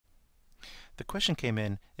The question came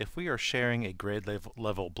in, if we are sharing a grade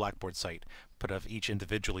level Blackboard site, but have each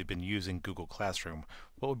individually been using Google Classroom,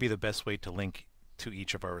 what would be the best way to link to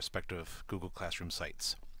each of our respective Google Classroom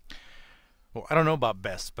sites? Well, I don't know about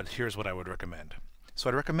best, but here's what I would recommend.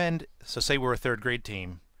 So say we're a third grade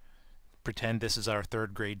team, pretend this is our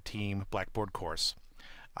third grade team Blackboard course.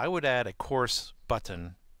 I would add a course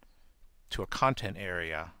button to a content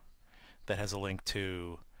area that has a link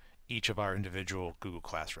to each of our individual Google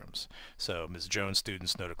Classrooms. So Ms. Jones'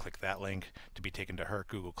 students know to click that link to be taken to her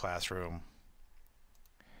Google Classroom.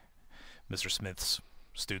 Mr. Smith's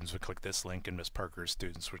students would click this link, and Ms. Parker's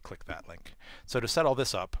students would click that link. So to set all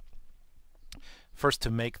this up, first, to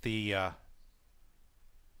make the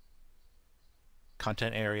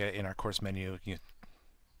content area in our course menu, you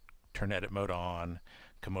turn edit mode on,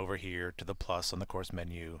 come over here to the plus on the course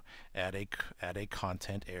menu, add a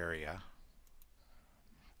content area,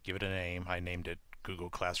 give it a name. I named it Google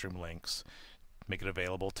Classroom Links. Make it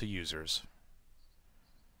available to users.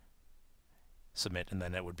 Submit, and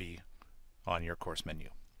then it would be on your course menu.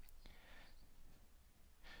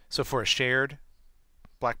 So for a shared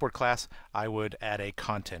Blackboard class, I would add a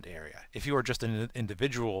content area. If you are just an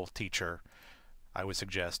individual teacher, I would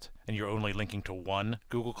suggest, and you're only linking to one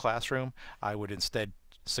Google Classroom, I would instead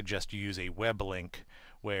suggest you use a web link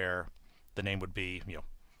where the name would be,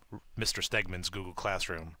 Mr. Stegman's Google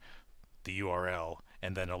Classroom, the URL,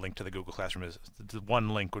 and then a link to the Google Classroom. The one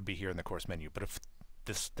link would be here in the course menu. But if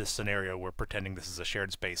this scenario, we're pretending this is a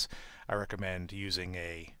shared space, I recommend using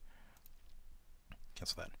a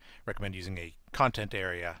content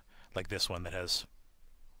area like this one that has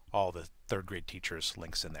all the third grade teachers'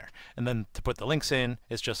 links in there. And then to put the links in,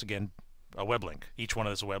 it's just, again, a web link. Each one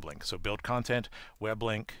is a web link. So build content, web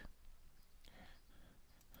link.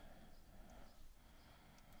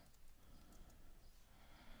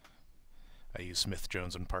 I use Smith,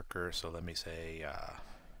 Jones, and Parker, so let me say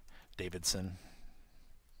Davidson.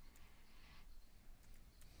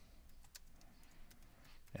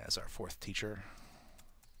 As our fourth teacher.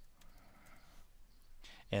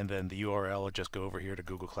 And then the URL will just go over here to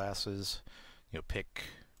Google Classes. Pick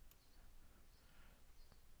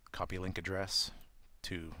copy link address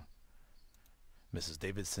to Mrs.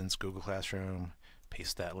 Davidson's Google Classroom.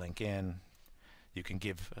 Paste that link in. You can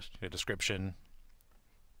give a description.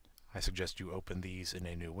 I suggest you open these in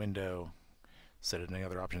a new window, set any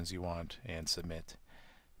other options you want, and submit.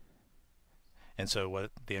 And so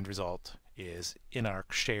what the end result is, in our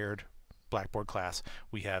shared Blackboard class,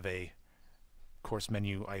 we have a course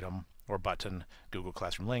menu item or button, Google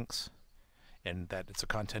Classroom Links, and that it's a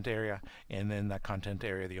content area. And then that content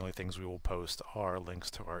area, the only things we will post are links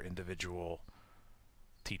to our individual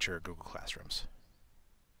teacher Google Classrooms.